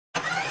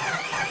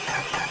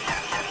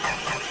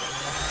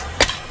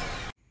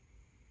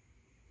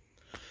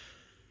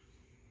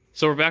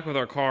So we're back with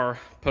our car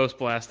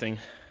post-blasting.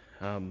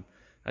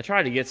 I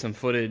tried to get some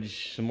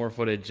more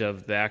footage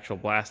of the actual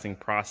blasting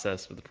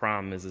process, but the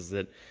problem is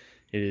that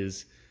it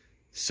is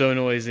so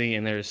noisy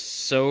and there's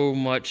so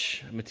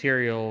much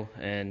material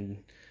and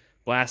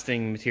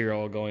blasting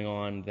material going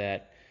on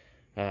that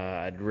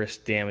I'd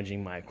risk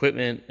damaging my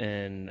equipment,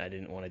 and I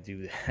didn't want to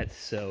do that.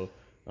 So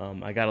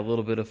I got a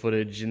little bit of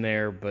footage in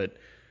there, but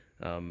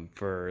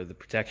for the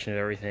protection of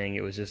everything,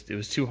 it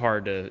was too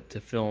hard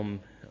to film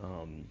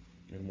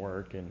and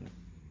work and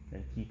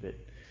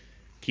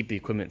keep the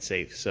equipment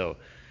safe. So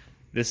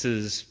this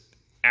is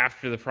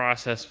after the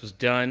process was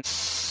done.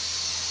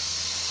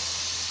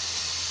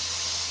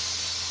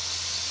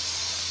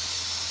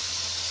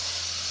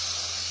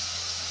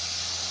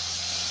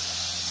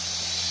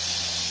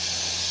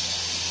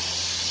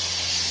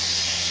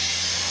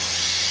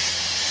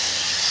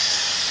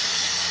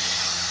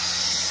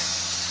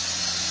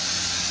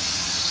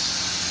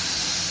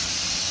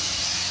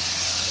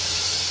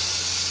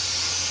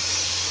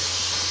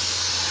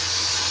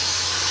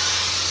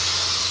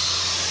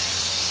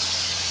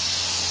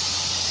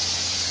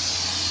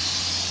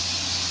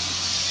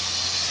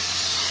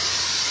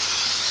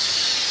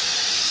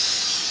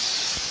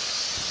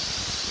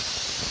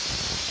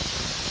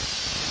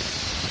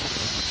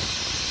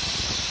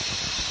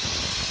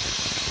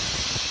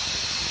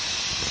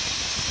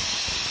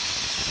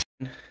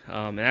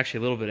 And actually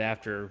a little bit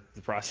after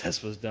the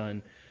process was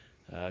done,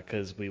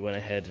 because we went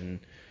ahead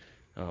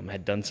and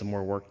had done some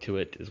more work to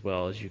it as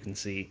well. As you can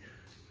see,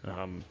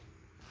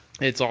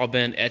 it's all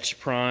been etch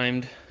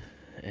primed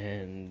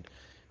and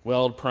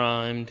weld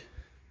primed.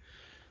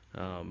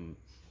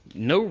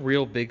 No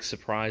real big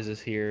surprises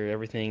here.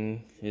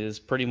 Everything is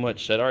pretty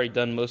much, I'd already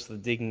done most of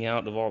the digging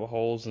out of all the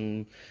holes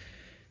and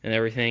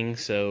everything,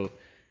 so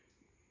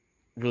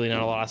really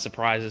not a lot of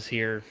surprises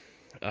here.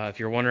 If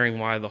you're wondering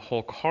why the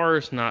whole car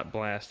is not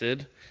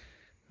blasted,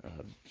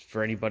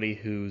 for anybody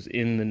who's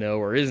in the know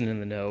or isn't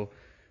in the know,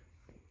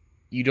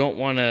 you don't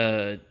want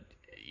to,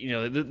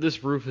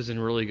 this roof is in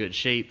really good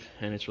shape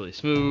and it's really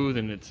smooth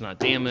and it's not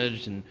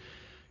damaged, and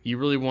you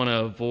really want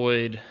to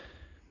avoid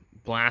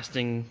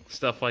blasting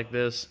stuff like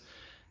this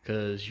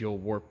because you'll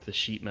warp the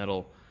sheet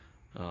metal,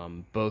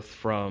 both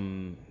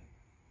from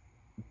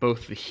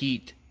the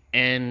heat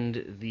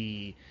and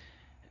the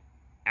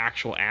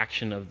actual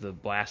action of the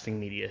blasting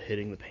media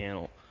hitting the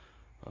panel.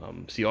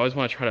 So you always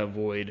want to try to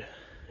avoid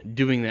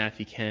doing that if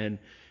you can.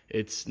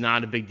 It's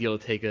not a big deal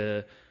to take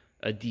a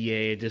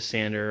DA, a disc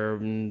sander,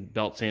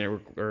 belt sander,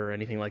 or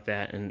anything like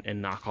that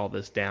and knock all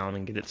this down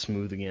and get it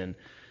smooth again.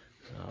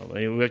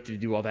 We have to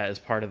do all that as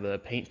part of the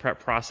paint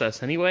prep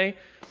process anyway,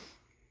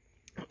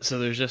 so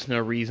there's just no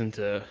reason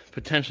to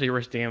potentially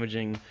risk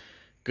damaging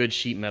good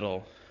sheet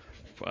metal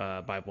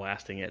by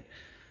blasting it.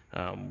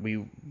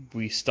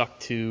 We stuck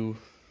to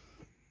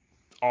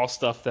all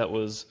stuff that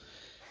was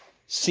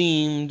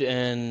seamed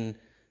and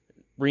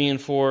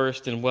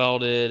reinforced and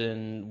welded,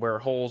 and where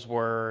holes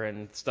were,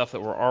 and stuff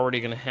that we're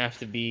already going to have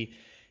to be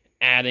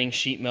adding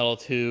sheet metal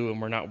to,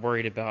 and we're not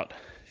worried about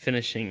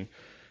finishing.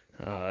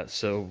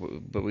 As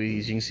you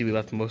can see, we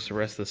left most of the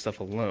rest of the stuff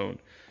alone.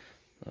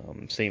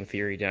 Same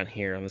theory down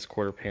here on this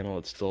quarter panel.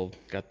 It's still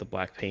got the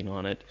black paint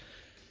on it.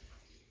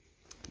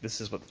 This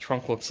is what the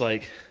trunk looks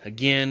like.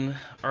 Again,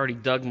 already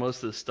dug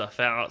most of the stuff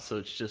out, so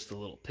it's just a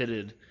little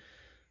pitted,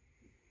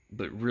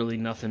 but really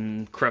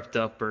nothing crept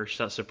up or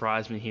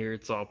surprised me here.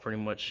 It's all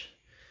pretty much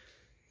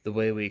the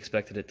way we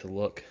expected it to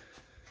look.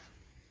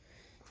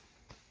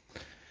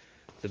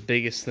 The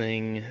biggest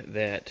thing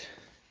that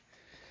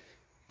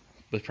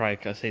was probably,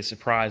 I say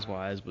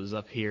surprise-wise, was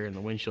up here in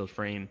the windshield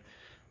frame.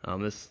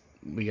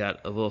 We got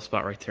a little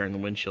spot right there in the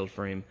windshield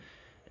frame,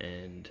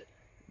 and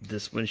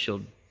this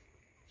windshield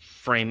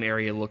frame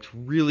area looked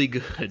really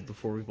good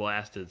before we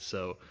blasted,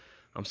 so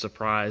I'm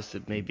surprised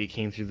that maybe it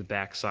came through the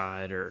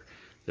backside, or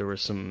there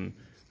was some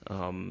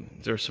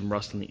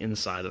rust on the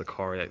inside of the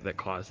car that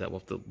caused that.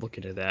 We'll have to look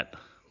into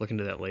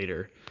that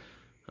later.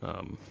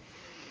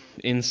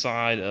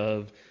 Inside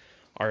of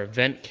our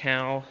vent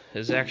cowl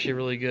is actually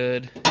really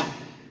good.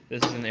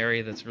 This is an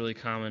area that's really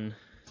common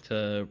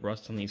to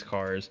rust on these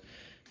cars,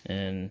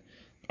 and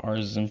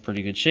ours is in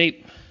pretty good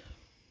shape.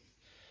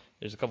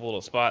 There's a couple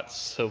little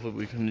spots, hopefully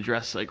we can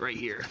address, like right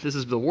here. This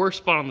is the worst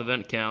spot on the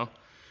vent cowl,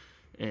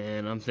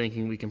 and I'm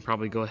thinking we can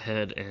probably go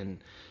ahead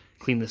and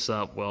clean this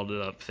up, weld it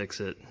up,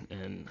 fix it,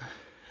 and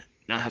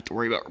not have to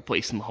worry about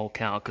replacing the whole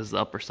cowl because the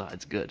upper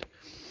side's good.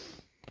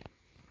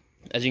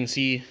 As you can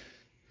see,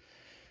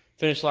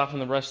 finished lopping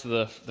the rest of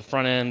the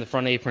front end, the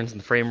front aprons,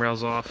 and the frame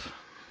rails off.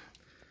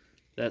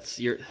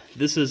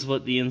 This is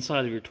what the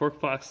inside of your torque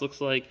box looks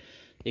like.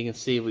 You can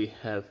see we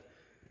have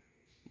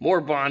more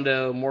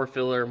Bondo, more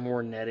filler,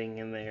 more netting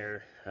in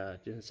there.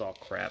 It's all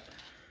crap.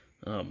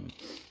 I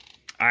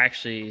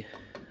actually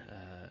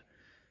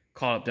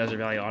called up Desert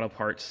Valley Auto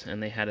Parts,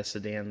 and they had a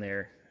sedan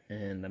there,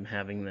 and I'm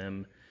having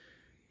them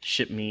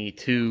ship me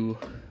 2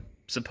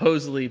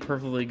 supposedly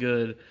perfectly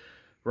good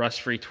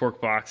rust-free torque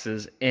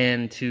boxes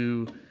and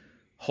 2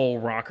 whole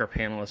rocker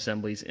panel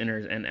assemblies,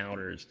 inners and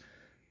outers.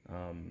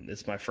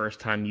 It's my first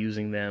time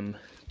using them,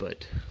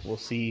 but we'll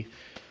see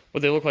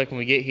what they look like when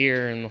we get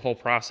here and the whole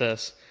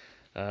process.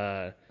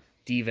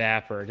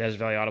 DVAP or Desert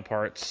Valley Auto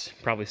Parts,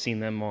 probably seen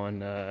them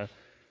on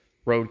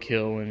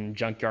Roadkill and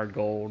Junkyard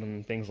Gold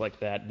and things like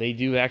that. They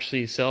do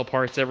actually sell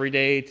parts every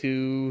day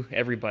to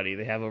everybody.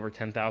 They have over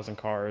 10,000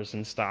 cars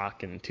in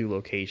stock in 2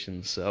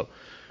 locations. So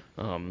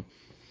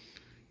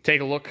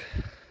take a look,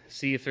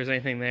 see if there's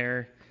anything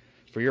there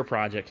for your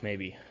project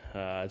maybe.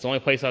 It's the only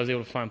place I was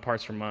able to find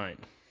parts for mine.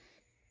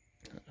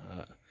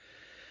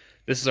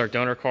 This is our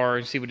donor car.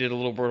 You see we did a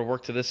little bit of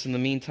work to this in the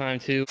meantime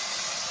too.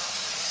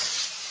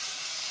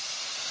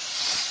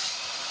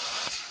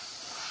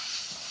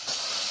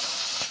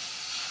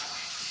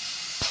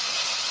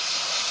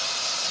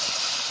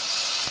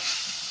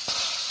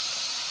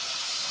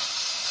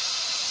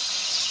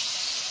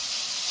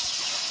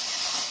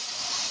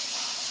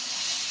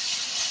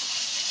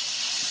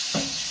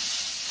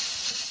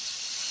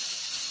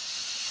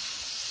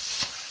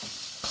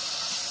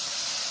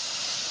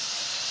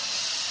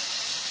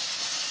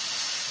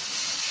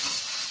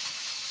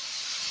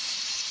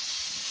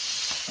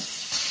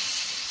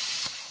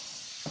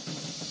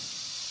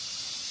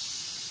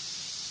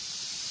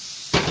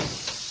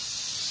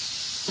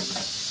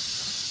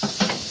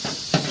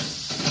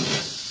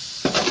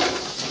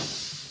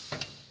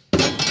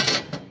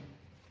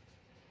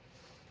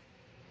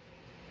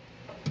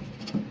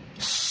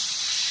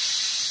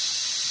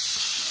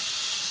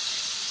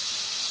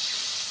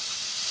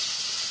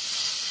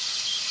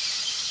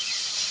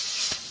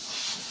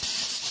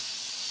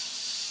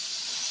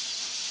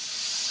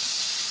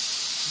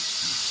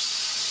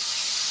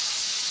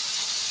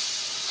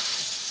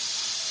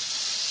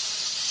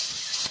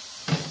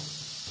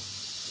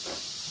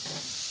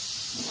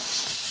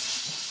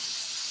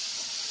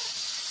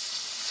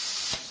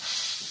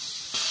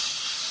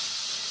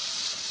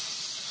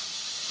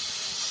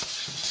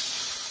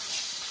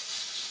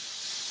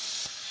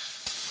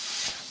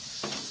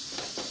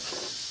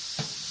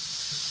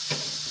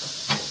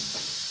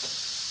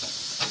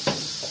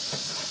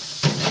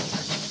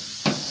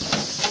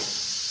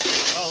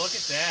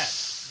 That.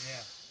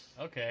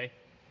 Yeah. Okay.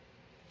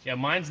 Yeah,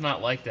 mine's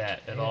not like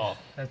that at all.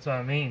 That's what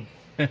I mean.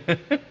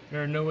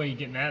 There's no way you're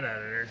getting that out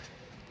of there.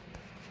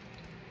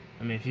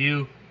 I mean, if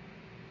you...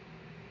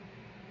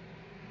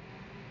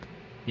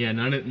 Yeah,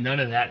 none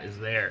of that is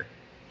there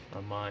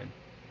on mine.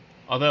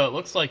 Although it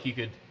looks like you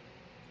could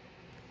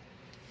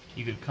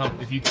come,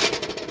 if you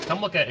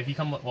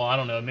come, well, I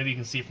don't know, maybe you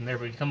can see it from there,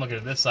 but if you come look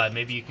at this side,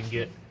 maybe you can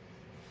get...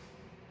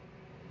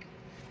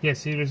 Yeah,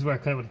 see, this is where I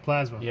cut it with the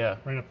plasma. Yeah.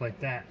 Right up like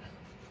that.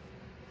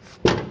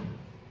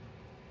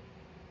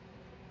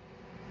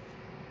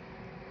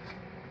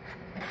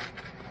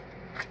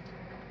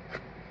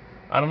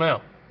 I don't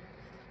know.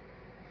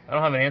 I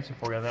don't have an answer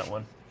for you on that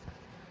one.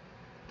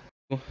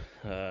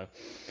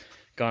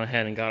 Gone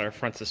ahead and got our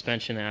front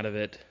suspension out of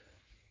it.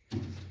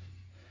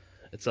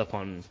 It's up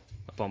on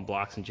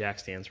blocks and jack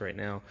stands right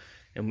now.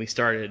 And we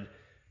started,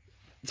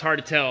 it's hard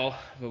to tell,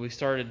 but we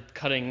started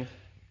cutting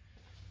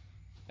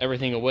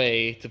everything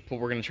away to pull.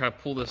 We're going to try to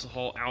pull this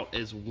all out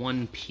as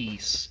one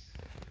piece.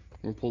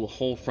 We're going to pull the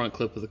whole front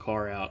clip of the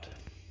car out.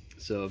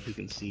 So if you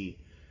can see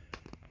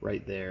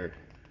right there,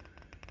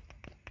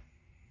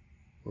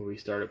 where we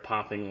started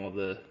popping all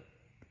the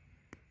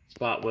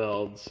spot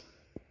welds,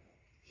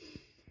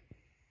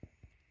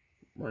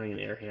 running an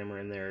air hammer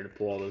in there to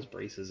pull all those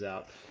braces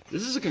out.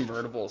 This is a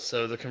convertible,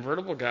 so the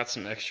convertible got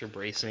some extra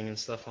bracing and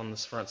stuff on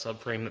this front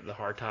subframe that the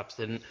hardtops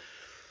didn't.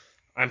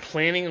 I'm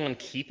planning on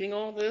keeping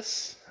all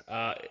this.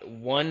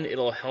 One,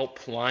 it'll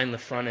help line the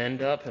front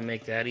end up and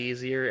make that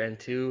easier, and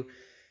two,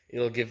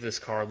 it'll give this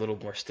car a little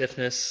more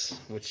stiffness,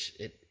 which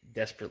it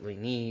desperately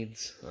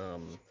needs.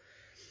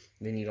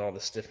 They need all the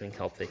stiffening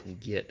help they can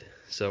get.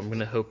 So I'm going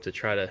to hope to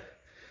try to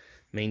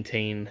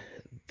maintain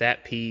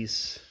that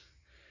piece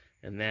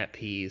and that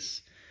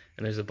piece.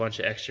 And there's a bunch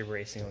of extra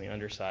bracing on the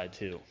underside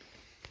too.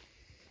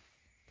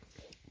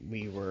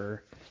 We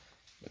were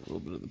a little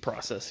bit of the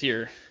process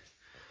here.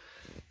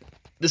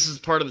 This is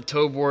part of the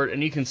toe board,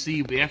 and you can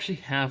see we actually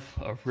have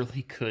a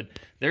really good...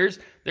 There's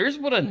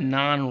what a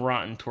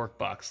non-rotten torque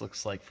box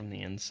looks like from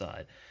the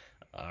inside.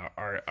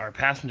 Our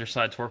passenger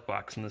side torque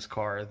box in this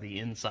car, the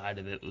inside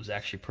of it was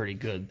actually pretty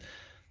good.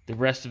 The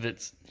rest of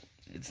it's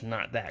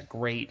not that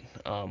great,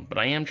 but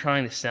I am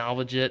trying to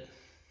salvage it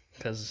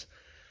because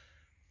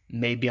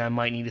maybe I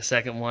might need a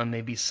second one,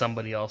 maybe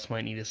somebody else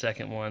might need a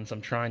second one, so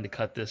I'm trying to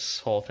cut this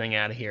whole thing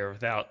out of here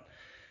without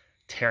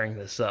tearing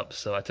this up.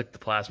 So I took the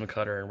plasma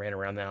cutter and ran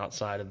around the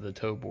outside of the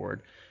toe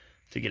board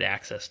to get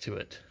access to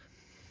it.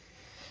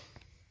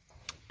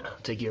 I'll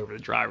take you over to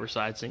the driver's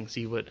side so you can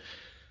see what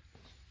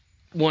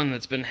one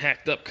that's been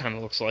hacked up kind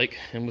of looks like,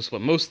 and was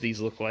what most of these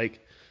look like.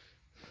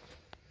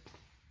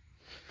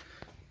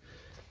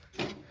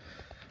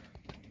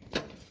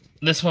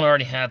 This one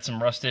already had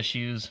some rust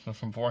issues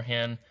from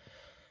beforehand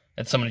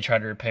that somebody tried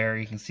to repair.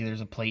 You can see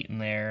there's a plate in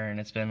there, and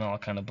it's been all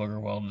kind of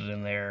booger welded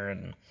in there,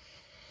 and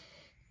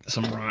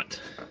some rot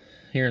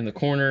here in the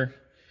corner.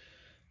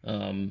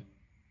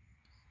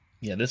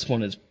 Yeah, this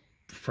one is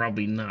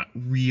probably not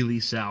really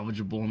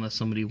salvageable unless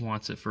somebody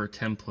wants it for a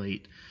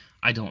template.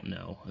 I don't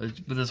know.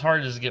 But as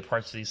hard as to get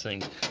parts of these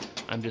things,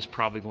 I'm just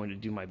probably going to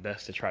do my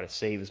best to try to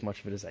save as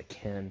much of it as I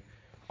can,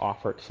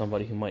 offer it to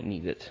somebody who might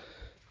need it.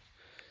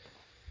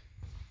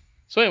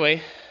 So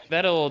anyway,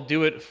 that'll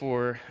do it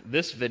for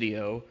this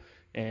video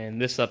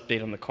and this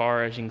update on the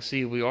car. As you can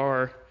see, we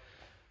are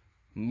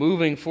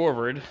moving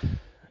forward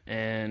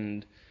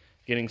and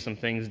getting some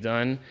things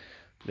done.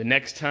 The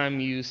next time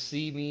you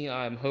see me,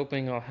 I'm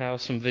hoping I'll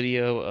have some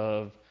video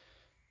of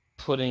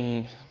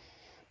putting...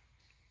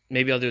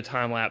 Maybe I'll do a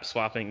time-lapse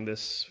swapping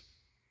this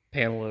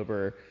panel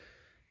over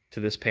to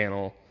this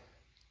panel.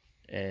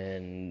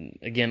 And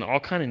again,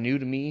 all kind of new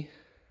to me,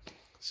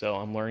 so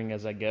I'm learning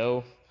as I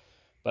go.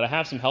 But I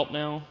have some help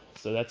now,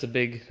 so that's a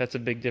big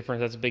difference.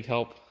 That's a big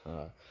help.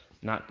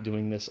 Not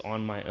doing this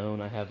on my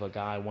own. I have a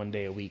guy 1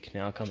 day a week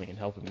now coming and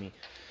helping me.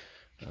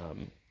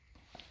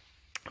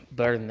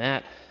 But other than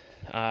that,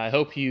 I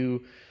hope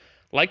you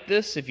liked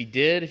this. If you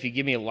did, if you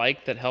give me a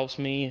like, that helps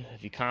me.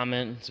 If you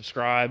comment and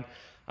subscribe,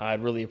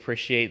 I'd really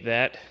appreciate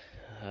that.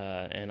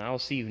 And I'll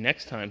see you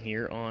next time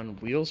here on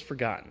Wheels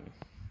Forgotten.